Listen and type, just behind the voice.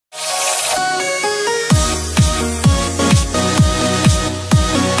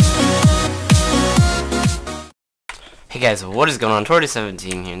Hey guys, what is going on?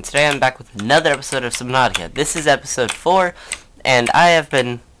 2017 here, and today I'm back with another episode of Subnautica. This is episode 4, and I have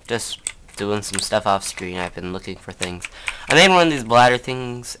been just doing some stuff off screen. I've been looking for things. I made one of these bladder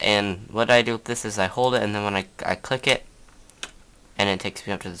things, and what I do with this is I hold it, and then when I click it, and it takes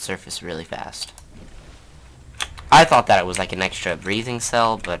me up to the surface really fast. I thought that it was like an extra breathing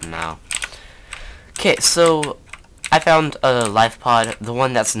cell, but no. Okay, so I found a life pod, the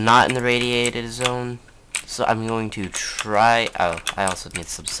one that's not in the radiated zone. So I'm going to try. Oh, I also need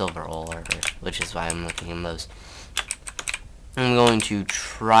some silver ore, which is why I'm looking in those. I'm going to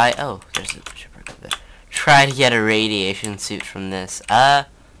try. Oh, there's a shipwreck up there. Try to get a radiation suit from this.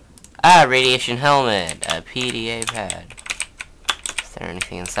 Radiation helmet, a PDA pad. Is there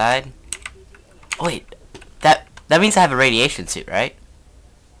anything inside? Oh, wait, that means I have a radiation suit, right?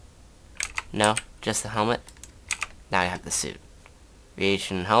 No, just the helmet. Now I have the suit.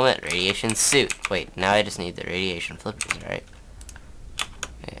 Radiation helmet, radiation suit. Wait, now I just need the radiation flippers, right?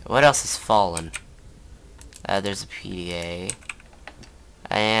 Okay, what else has fallen? There's a PDA.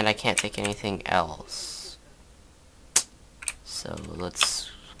 And I can't take anything else. So, let's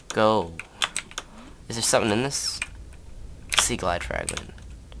go. Is there something in this? Sea glide fragment.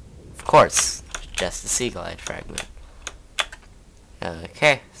 Of course, just the sea glide fragment.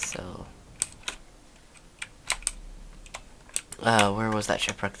 Okay, so... where was that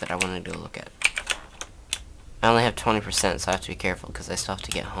shipwreck that I wanted to look at? I only have 20%, so I have to be careful because I still have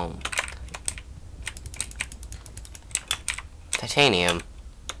to get home. Titanium.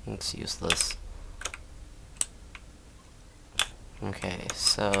 Let's use this. Okay,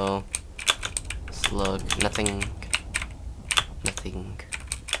 so let's look. Nothing. Nothing.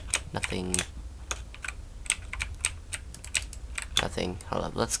 Nothing. Nothing. Hold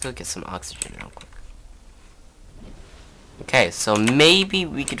up. Let's go get some oxygen real quick. Okay, so maybe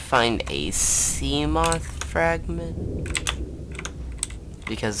we could find a sea moth fragment.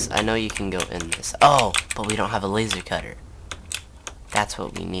 Because I know you can go in this. Oh, but we don't have a laser cutter. That's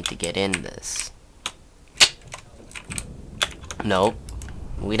what we need to get in this. Nope.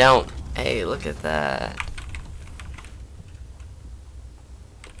 We don't. Hey, look at that.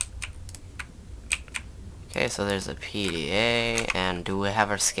 Okay, so there's a PDA. And do we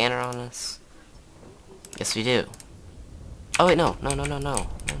have our scanner on us? Yes, we do. Oh wait, no.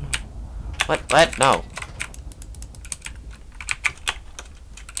 What? No.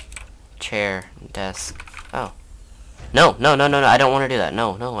 Chair, desk. Oh. No, I don't want to do that.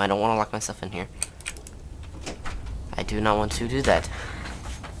 No, I don't want to lock myself in here. I do not want to do that.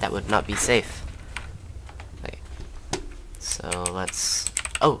 That would not be safe. Okay. So let's...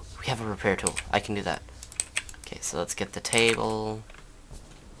 Oh, we have a repair tool. I can do that. Okay, so let's get the table.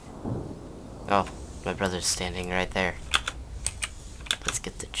 Oh, my brother's standing right there. Let's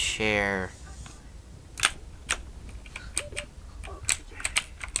get the chair.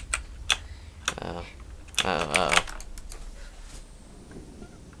 Oh,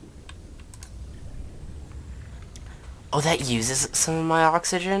 that uses some of my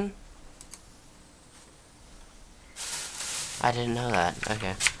oxygen? I didn't know that.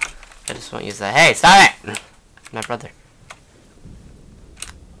 Okay. I just won't use that. Hey, stop it! My brother.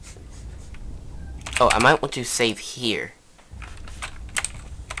 Oh, I might want to save here.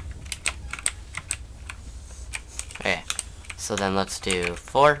 Okay, so then let's do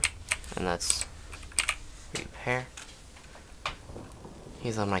 4, and let's repair.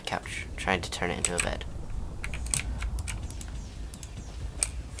 He's on my couch, trying to turn it into a bed.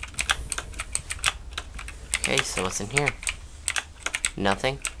 Okay, so what's in here?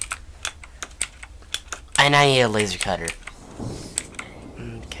 Nothing. And I need a laser cutter.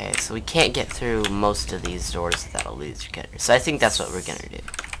 Okay, so we can't get through most of these doors without a laser cutter. So I think that's what we're gonna do.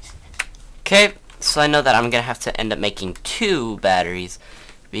 Okay. So I know that I'm gonna have to end up making 2 batteries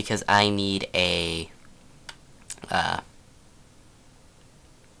because I need a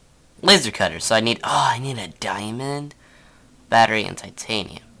laser cutter. So I need a diamond, battery, and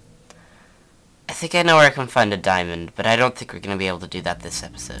titanium. I think I know where I can find a diamond, but I don't think we're gonna be able to do that this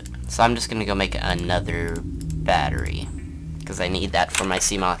episode. So I'm just gonna go make another battery because I need that for my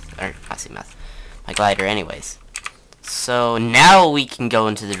sea moth, or not sea moth, my glider anyways. So now we can go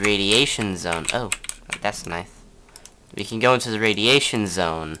into the radiation zone. Oh, that's nice. We can go into the radiation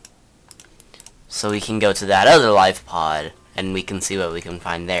zone. So we can go to that other life pod and we can see what we can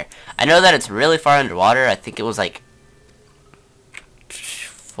find there. I know that it's really far underwater. I think it was like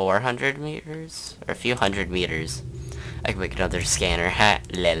 400 meters or a few hundred meters. I can make another scanner. Ha,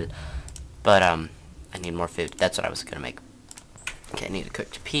 lol. But I need more food. That's what I was gonna make. Okay, I need a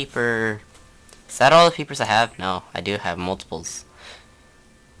cooked peeper. Is that all the peepers I have? No, I do have multiples.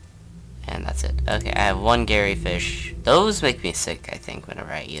 And that's it. Okay, I have one Gary fish. Those make me sick, I think,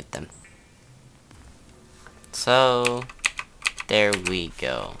 whenever I eat them. So, there we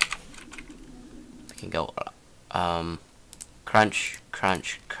go. We can go, crunch,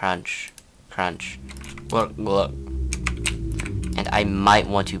 crunch, crunch, crunch. Look, look. And I might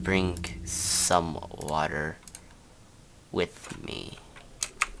want to bring some water with me.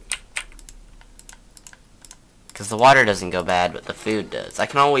 Because the water doesn't go bad, but the food does. I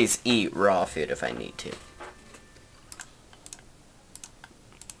can always eat raw food if I need to.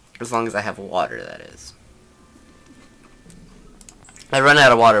 As long as I have water, that is. I run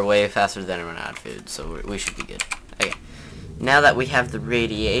out of water way faster than I run out of food, so we should be good. Okay. Now that we have the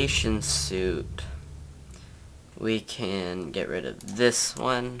radiation suit, we can get rid of this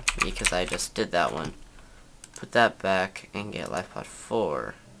one, because I just did that one. Put that back and get life pod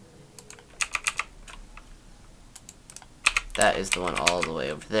 4. That is the one all the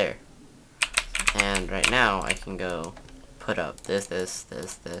way over there. And right now I can go put up this, this,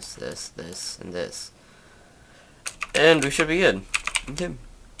 and this. And we should be good. Okay.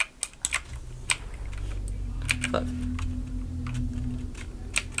 But,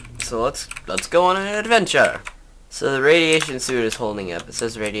 so let's go on an adventure. So the radiation suit is holding up. It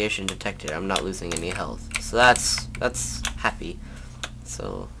says radiation detected. I'm not losing any health. So that's happy.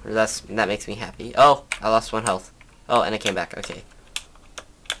 So that makes me happy. Oh, I lost 1 health. Oh, and I came back. Okay.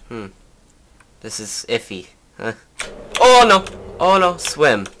 This is iffy. Huh? Oh no! Oh no!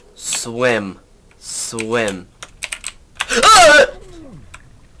 Swim. Swim. Swim. Ah!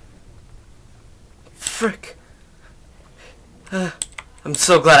 Frick. I'm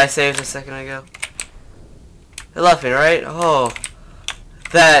so glad I saved a second ago. It left me, right? Oh.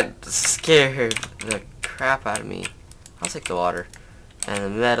 That scared the crap out of me. I'll take the water. And the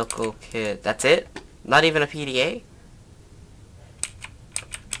medical kit. That's it? Not even a PDA?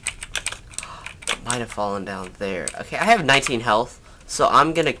 It might have fallen down there. Okay, I have 19 health. So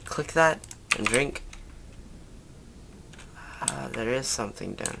I'm gonna click that and drink. There is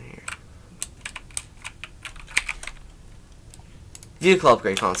something down here. Vehicle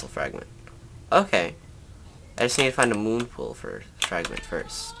upgrade console fragment. Okay. I just need to find a moon pool for fragment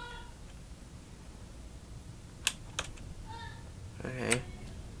first. Okay.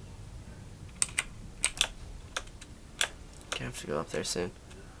 I have to go up there soon.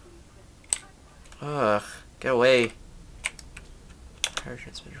 Ugh. Get away. Power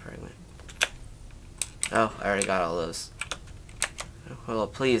transmitter fragment. Oh, I already got all those. Oh,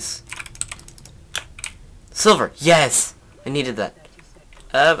 please. Silver! Yes! I needed that.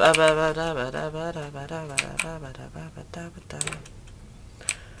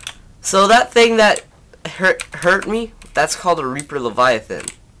 So that thing that hurt me, that's called a Reaper Leviathan.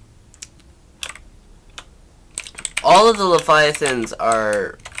 All of the Leviathans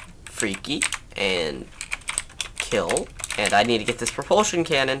are freaky and kill, and I need to get this propulsion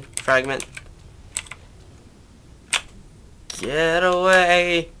cannon fragment. Get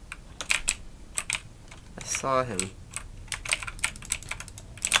away! I saw him.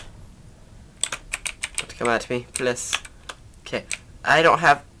 Don't come at me, please. Okay, I don't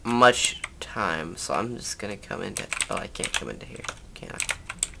have much time, so I'm just gonna come into... Oh, I can't come into here, can I?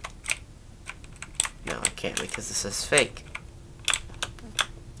 No, I can't because this is fake.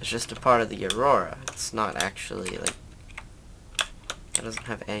 It's just a part of the Aurora. It's not actually, like... It doesn't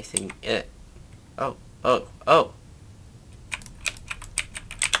have anything in it. Oh, oh, oh!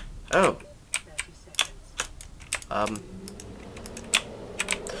 Oh.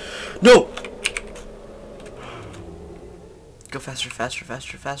 No! Go faster, faster,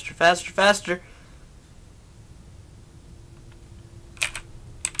 faster, faster, faster, faster!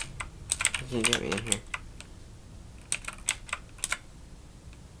 You can get me in here.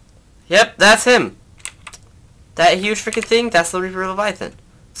 Yep, that's him! That huge freaking thing, that's the Reaper Leviathan.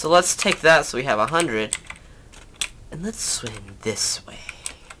 So let's take that so we have 100. And let's swim this way.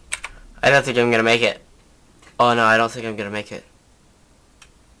 I don't think I'm gonna make it. Oh no, I don't think I'm gonna make it.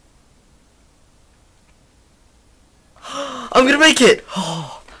 I'm gonna make it!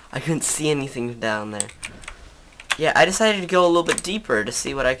 Oh, I couldn't see anything down there. Yeah, I decided to go a little bit deeper to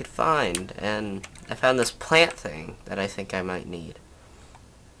see what I could find, and I found this plant thing that I think I might need.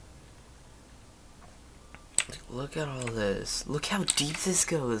 Look at all this. Look how deep this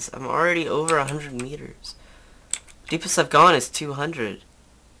goes. I'm already over 100 meters. Deepest I've gone is 200.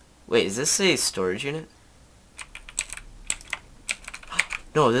 Wait, is this a storage unit?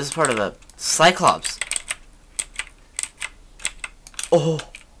 No, this is part of a Cyclops. Oh.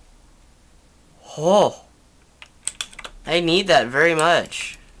 Oh. I need that very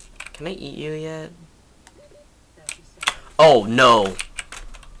much. Can I eat you yet? Oh, no.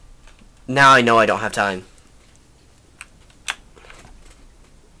 Now I know I don't have time.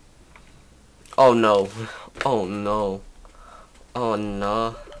 Oh no. Oh no. Oh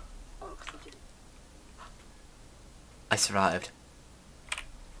no. I survived.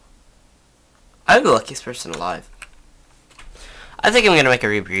 I'm the luckiest person alive. I think I'm gonna make a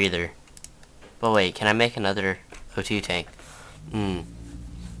rebreather. But wait, can I make another O2 tank?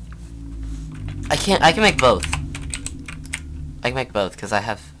 I can make both. I can make both because I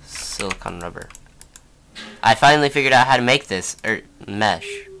have silicone rubber. I finally figured out how to make this, or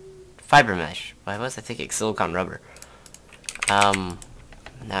mesh. Fiber mesh. Why was I thinking silicone rubber? Now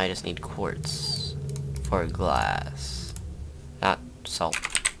I just need quartz for glass. Not salt.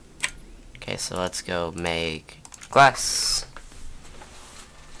 Okay, so let's go make glass.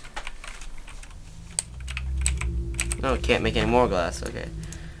 No, can't make any more glass. Okay.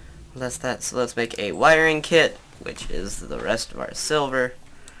 Well, that's that. So let's make a wiring kit, which is the rest of our silver.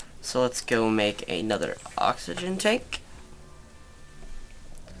 So let's go make another oxygen tank.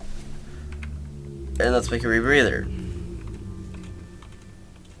 And let's make a rebreather.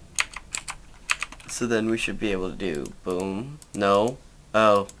 So then we should be able to do boom. No.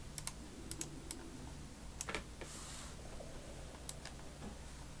 Oh.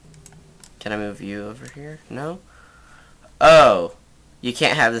 Can I move you over here? No? Oh. You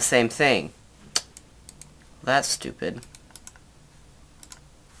can't have the same thing. That's stupid.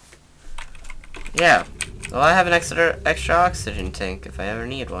 Yeah. Well, I have an extra oxygen tank if I ever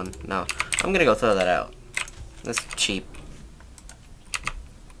need one. No. I'm gonna go throw that out. That's cheap.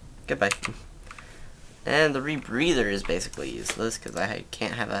 Goodbye. And the rebreather is basically useless because I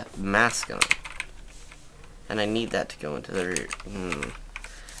can't have a mask on. And I need that to go into the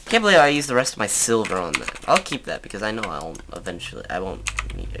Can't believe I used the rest of my silver on that. I'll keep that because I know I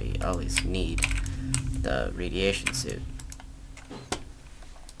won't need, always need the radiation suit.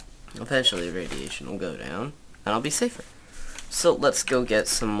 Eventually radiation will go down and I'll be safer. So let's go get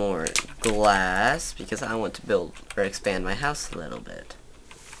some more glass because I want to build or expand my house a little bit.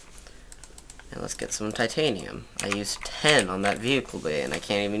 And let's get some titanium. I used 10 on that vehicle bay and I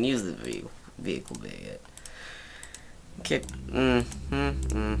can't even use the vehicle bay yet. Okay.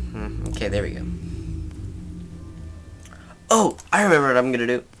 Okay, there we go. Oh, I remember what I'm gonna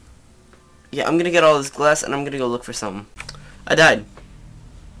do. Yeah, I'm gonna get all this glass and I'm gonna go look for something. I died.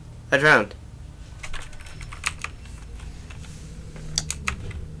 I drowned.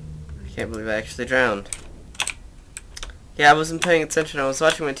 I can't believe I actually drowned. Yeah, I wasn't paying attention. I was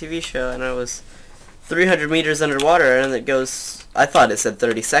watching my TV show and I was 300 meters underwater and it goes, I thought it said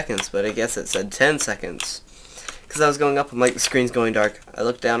 30 seconds, but I guess it said 10 seconds. Because I was going up and like the screen's going dark. I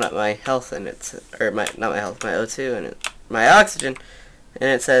looked down at my health and it's, or not my health, my O2 and my oxygen, and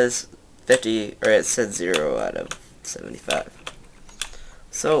it says 50, or it said 0 out of 75.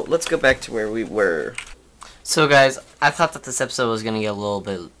 So let's go back to where we were. So guys, I thought that this episode was going to get a little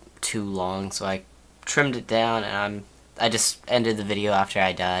bit too long, so I trimmed it down and I just ended the video after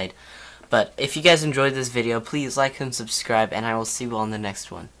I died. But if you guys enjoyed this video, please like and subscribe, and I will see you all in the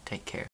next one. Take care.